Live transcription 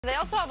They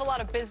also have a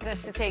lot of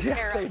business to take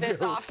care of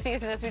this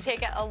offseason as we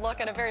take a look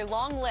at a very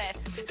long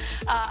list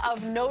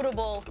of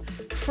notable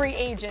free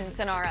agents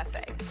and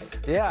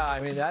RFAs. Yeah, I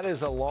mean, that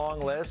is a long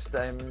list.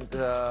 And,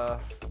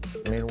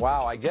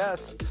 wow, I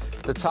guess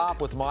the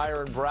top with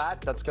Meyer and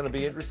Bratt, that's going to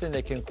be interesting.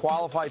 They can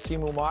qualify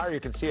Timo Meier. You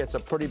can see it's a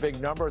pretty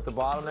big number at the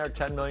bottom there,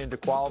 $10 million to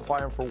qualify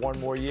him for one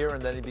more year,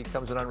 and then he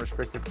becomes an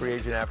unrestricted free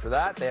agent after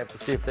that. They have to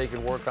see if they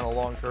can work on a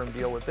long-term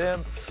deal with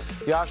him.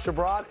 Jasper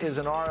Bratt is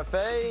an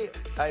RFA.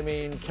 I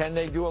mean, can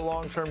they do a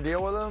long-term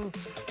deal with him?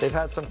 They've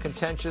had some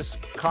contentious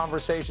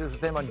conversations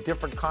with him on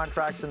different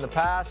contracts in the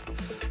past.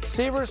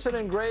 Severson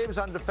and Graves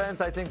on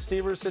defense. I think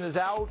Severson is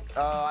out.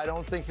 I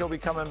don't think he'll be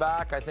coming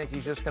back. I think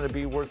he's just going to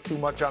be worth too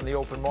much on the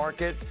open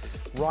market.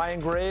 Ryan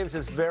Graves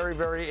is very,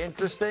 very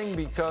interesting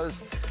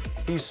because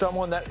he's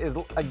someone that is,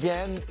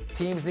 again,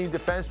 teams need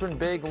defensemen,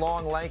 big,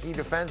 long, lanky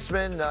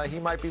defensemen. He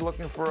might be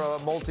looking for a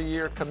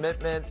multi-year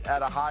commitment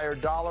at a higher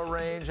dollar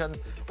range. And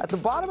at the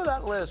bottom of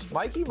that list,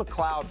 Mikey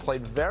McLeod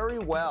played very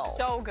well.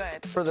 So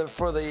good. For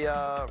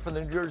the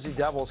New Jersey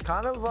Devils.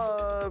 Kind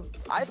of,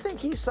 I think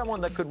he's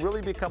someone that could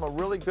really become a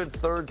really good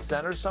third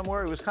center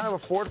somewhere. He was kind of a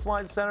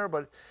fourth-line center,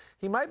 but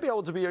he might be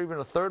able to be even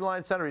a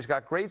third-line center. He's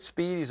got great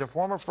speed. He's a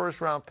former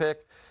first-round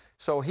pick.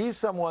 So he's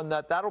someone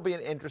that'll be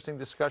an interesting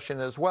discussion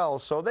as well.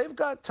 So they've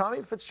got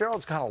Tommy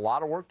Fitzgerald's got a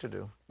lot of work to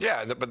do.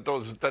 Yeah, but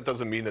that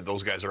doesn't mean that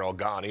those guys are all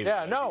gone either.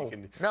 Yeah, no.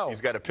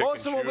 He's got to pick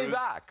Most and choose. of them will be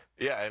back.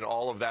 Yeah, and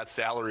all of that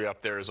salary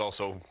up there is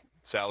also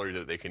salary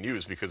that they can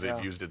use because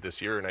they've used it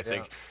this year. And I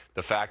think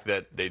the fact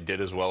that they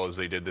did as well as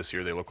they did this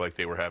year, they look like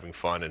they were having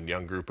fun, and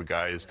young group of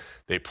guys,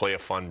 they play a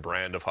fun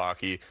brand of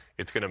hockey.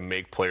 It's going to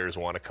make players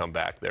want to come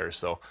back there.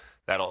 So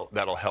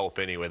that'll help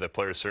anyway. The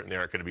players certainly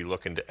aren't going to be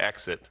looking to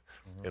exit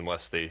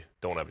unless they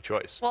don't have a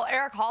choice. Well,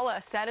 Eric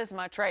Holla said as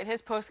much, right?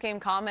 His post-game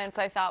comments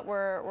I thought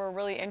were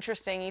really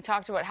interesting. He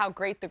talked about how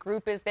great the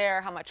group is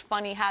there, how much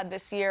fun he had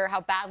this year,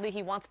 how badly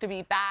he wants to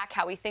be back,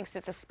 how he thinks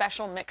it's a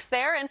special mix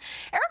there. And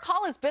Eric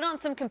Holla has been on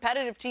some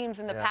competitive teams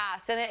in the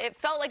past, and it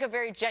felt like a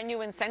very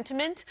genuine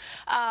sentiment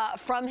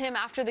from him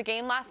after the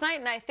game last night.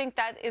 And I think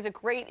that is a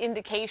great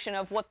indication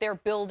of what they're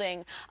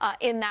building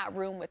in that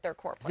room with their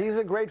core players. He's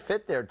a great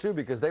fit there, too,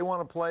 because they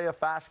want to play a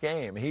fast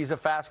game. He's a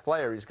fast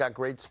player. He's got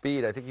great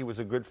speed. I think he was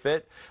a good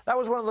fit. That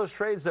was one of those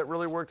trades that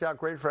really worked out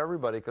great for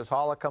everybody because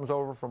Holla comes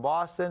over from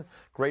Boston,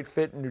 great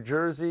fit in New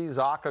Jersey.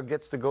 Zacha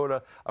gets to go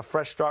to a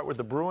fresh start with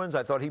the Bruins.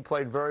 I thought he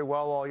played very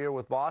well all year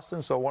with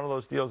Boston, so one of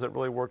those deals that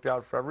really worked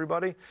out for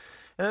everybody.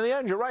 And in the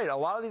end, you're right. A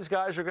lot of these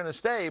guys are going to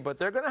stay, but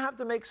they're going to have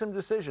to make some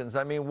decisions.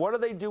 I mean, what do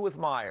they do with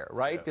Meyer,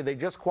 right? Yeah. Do they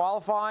just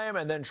qualify him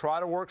and then try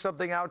to work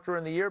something out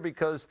during the year?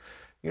 Because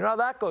you know how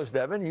that goes,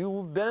 Devin.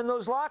 You've been in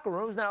those locker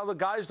rooms. Now, the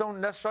guys don't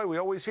necessarily, we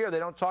always hear, they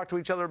don't talk to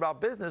each other about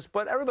business,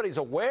 but everybody's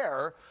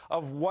aware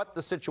of what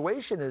the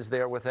situation is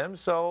there with him.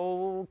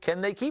 So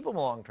can they keep him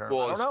long term?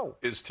 Well, I don't know.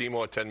 Is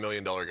Timo a $10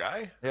 million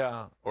guy?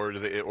 Yeah. Or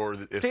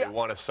if they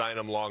want to sign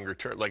him longer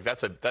term, like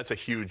that's a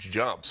huge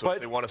jump. So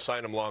if they want to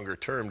sign him longer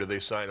term, do they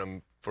sign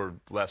him for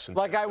less than?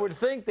 Like I would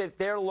think that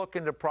they're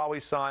looking to probably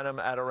sign him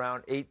at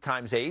around 8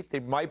 times 8. They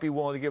might be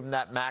willing to give him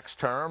that max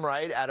term,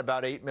 right, at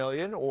about $8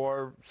 million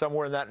or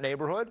somewhere in that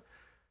neighborhood.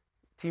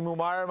 Timo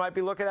Meier might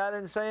be looking at it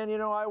and saying, you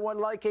know, I want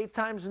like 8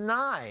 times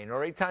 9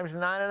 or 8 times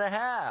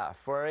 9.5,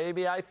 or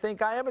maybe I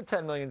think I am a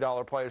 $10 million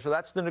player. So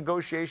that's the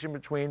negotiation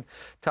between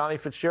Tommy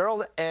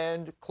Fitzgerald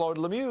and Claude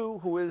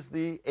Lemieux, who is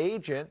the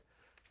agent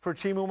for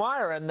Timo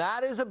Meier, and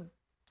that is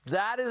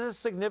a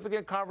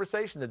significant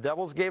conversation. The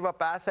Devils gave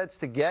up assets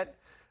to get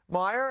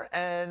Meier,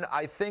 and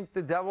I think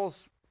the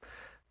Devils,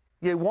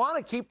 you want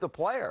to keep the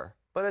player,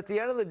 but at the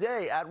end of the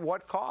day, at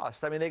what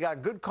cost? I mean, they got a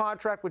good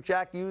contract with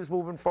Jack Hughes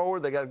moving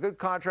forward. They got a good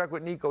contract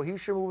with Nico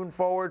Hischier moving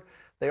forward.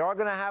 They are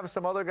going to have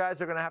some other guys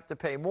they're going to have to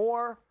pay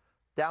more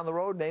down the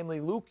road, namely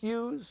Luke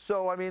Hughes.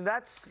 So, I mean,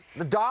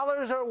 the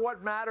dollars are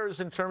what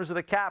matters in terms of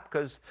the cap,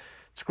 because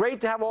it's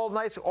great to have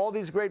all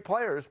these great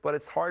players, but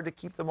it's hard to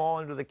keep them all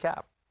under the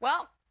cap.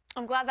 Well,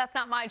 I'm glad that's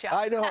not my job.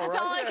 I know, That's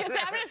right? all I can say.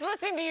 I'm just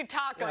listening to you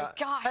talk. Going,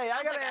 gosh, hey,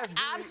 I gotta ask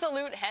an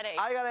absolute headache.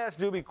 I got to ask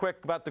Doobie quick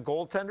about the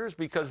goaltenders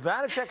because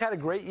Vanacek had a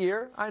great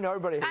year. I know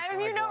everybody hates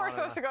you know we're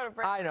supposed to go to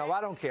break. I know.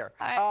 I don't care.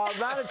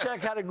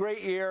 Vanacek had a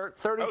great year,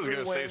 33 wins. I was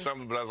going to say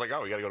something, but I was like,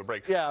 oh, we got to go to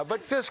break. Yeah,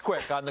 but just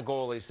quick on the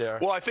goalies there.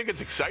 Well, I think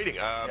it's exciting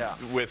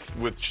with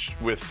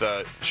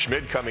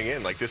Schmid coming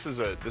in. Like this is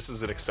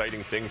an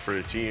exciting thing for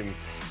the team,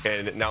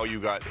 and now you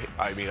got.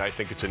 I mean, I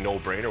think it's a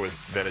no-brainer with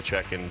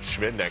Vanacek and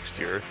Schmid next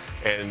year,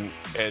 and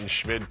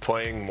Schmid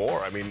playing more.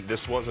 I mean,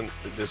 this wasn't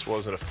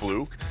a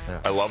fluke. Yeah.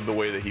 I love the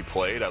way that he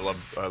played. I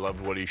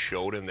loved what he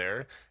showed in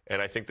there,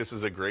 and I think this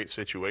is a great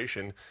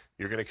situation.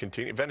 You're going to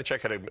continue.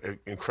 Vanacek had an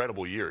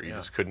incredible year. He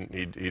just couldn't.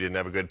 He didn't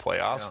have a good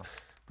playoffs. Yeah.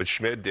 But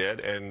Schmid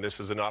did, and this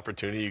is an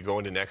opportunity. You go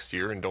into next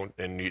year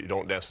and you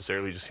don't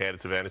necessarily just hand it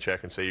to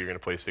Vanacek and say you're going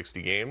to play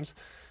 60 games.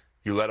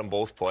 You let them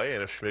both play,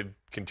 and if Schmid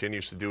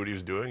continues to do what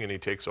he's doing and he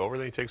takes over,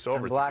 then he takes over.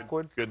 And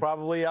Blackwood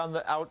probably on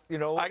the out, you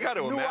know. I got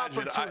to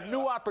imagine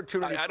new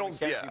opportunity. I don't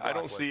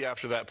see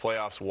after that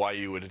playoffs why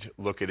you would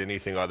look at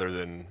anything other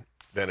than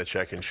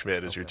Vanacek and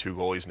Schmid as your two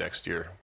goalies next year.